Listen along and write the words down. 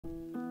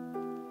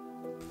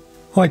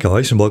Hi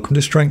guys and welcome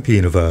to Strength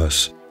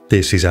Universe.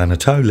 This is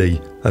Anatoly,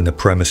 and the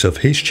premise of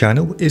his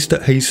channel is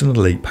that he's an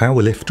elite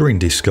powerlifter in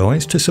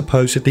disguise to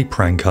supposedly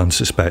prank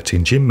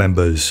unsuspecting gym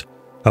members.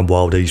 And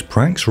while these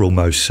pranks are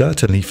almost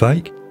certainly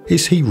fake,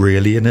 is he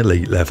really an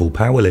elite level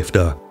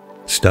powerlifter?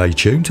 Stay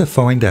tuned to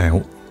find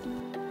out.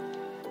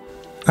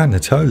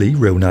 Anatoly,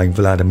 real name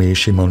Vladimir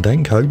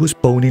Shimondenko, was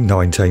born in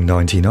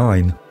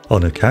 1999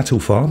 on a cattle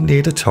farm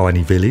near the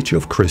tiny village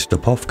of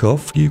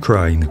Kristopovkov,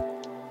 Ukraine.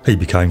 He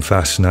became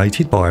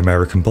fascinated by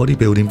American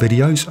bodybuilding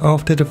videos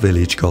after the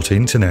village got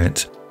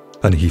internet,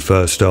 and he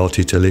first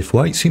started to lift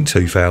weights in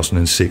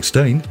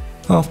 2016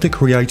 after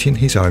creating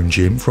his own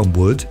gym from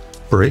wood,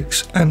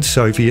 bricks and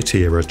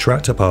Soviet-era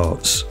tractor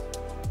parts.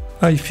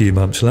 A few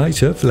months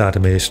later,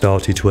 Vladimir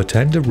started to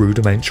attend a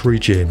rudimentary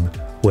gym,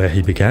 where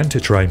he began to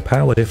train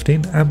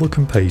powerlifting and would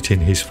compete in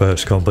his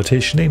first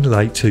competition in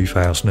late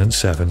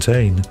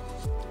 2017.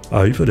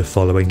 Over the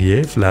following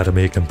year,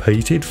 Vladimir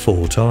competed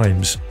 4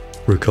 times,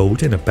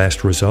 recording a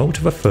best result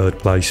of a 3rd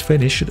place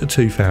finish at the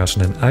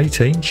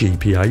 2018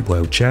 GPA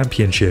World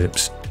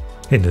Championships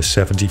in the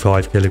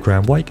 75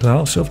 kg weight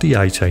class of the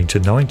 18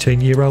 to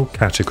 19-year-old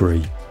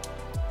category.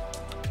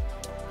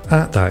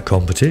 At that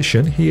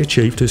competition, he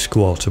achieved a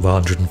squat of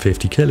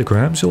 150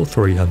 kg or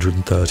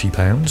 330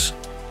 pounds,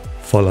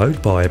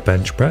 followed by a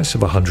bench press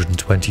of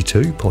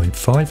 122.5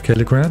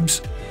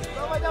 kg,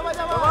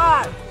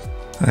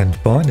 and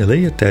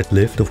finally a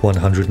deadlift of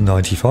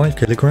 195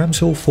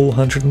 kg or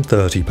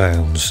 430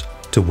 pounds,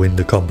 to win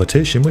the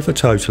competition with a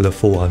total of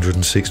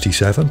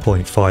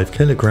 467.5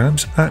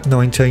 kg at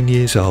 19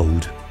 years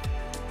old.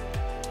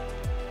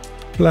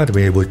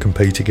 Vladimir would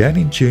compete again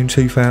in June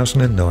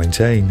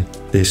 2019,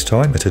 this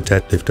time at a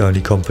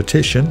deadlift-only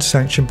competition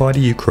sanctioned by the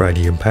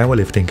Ukrainian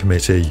Powerlifting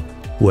Committee,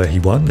 where he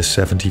won the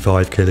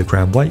 75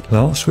 kg weight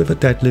class with a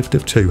deadlift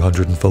of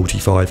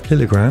 245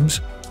 kg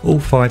or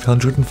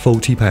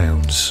 540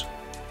 pounds.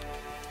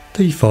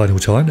 The final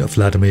time that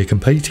Vladimir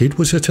competed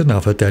was at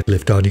another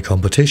deadlift-only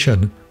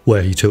competition,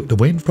 where he took the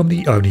win from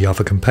the only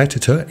other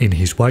competitor in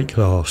his weight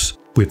class,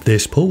 with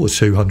this pull of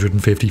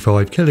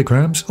 255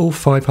 kg or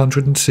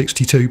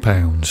 562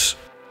 pounds.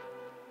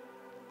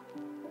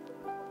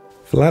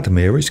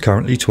 Vladimir is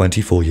currently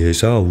 24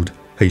 years old.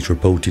 He's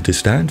reported to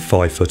stand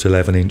 5 foot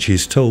 11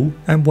 inches tall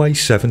and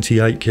weighs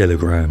 78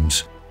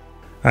 kg.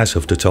 As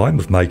of the time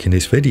of making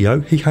this video,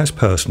 he has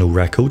personal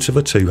records of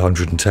a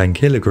 210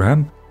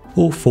 kg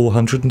or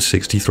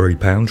 463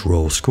 pound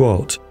raw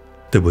squat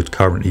that would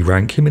currently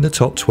rank him in the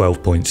top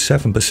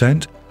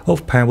 12.7%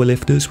 of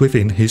powerlifters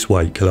within his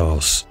weight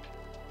class.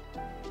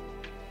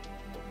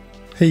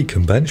 He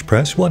can bench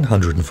press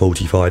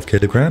 145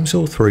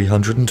 kg or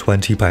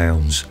 320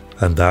 pounds,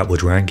 and that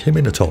would rank him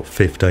in the top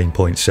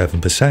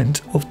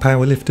 15.7% of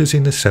powerlifters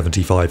in the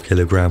 75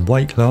 kg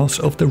weight class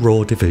of the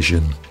raw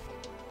division.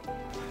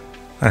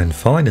 And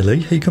finally,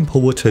 he can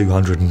pull a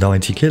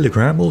 290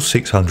 kg or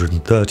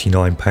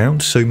 639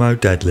 pound sumo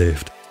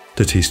deadlift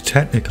that is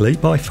technically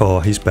by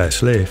far his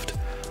best lift,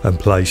 and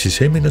places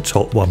him in the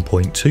top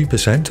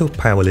 1.2% of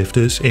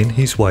powerlifters in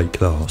his weight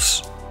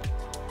class.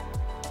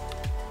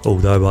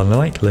 Although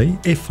unlikely,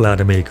 if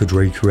Vladimir could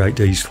recreate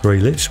these 3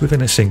 lifts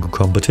within a single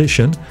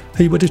competition,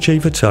 he would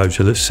achieve a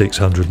total of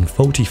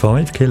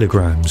 645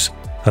 kg,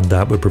 and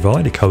that would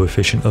provide a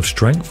coefficient of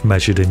strength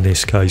measured in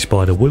this case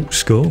by the Wilks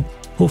score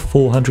of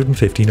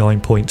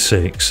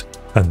 459.6,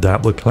 and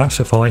that would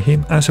classify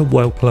him as a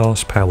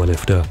world-class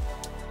powerlifter.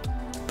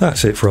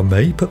 That's it from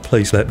me, but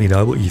please let me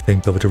know what you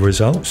think of the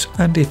results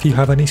and if you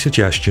have any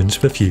suggestions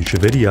for future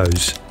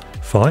videos.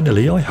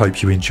 Finally, I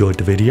hope you enjoyed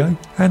the video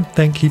and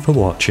thank you for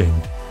watching.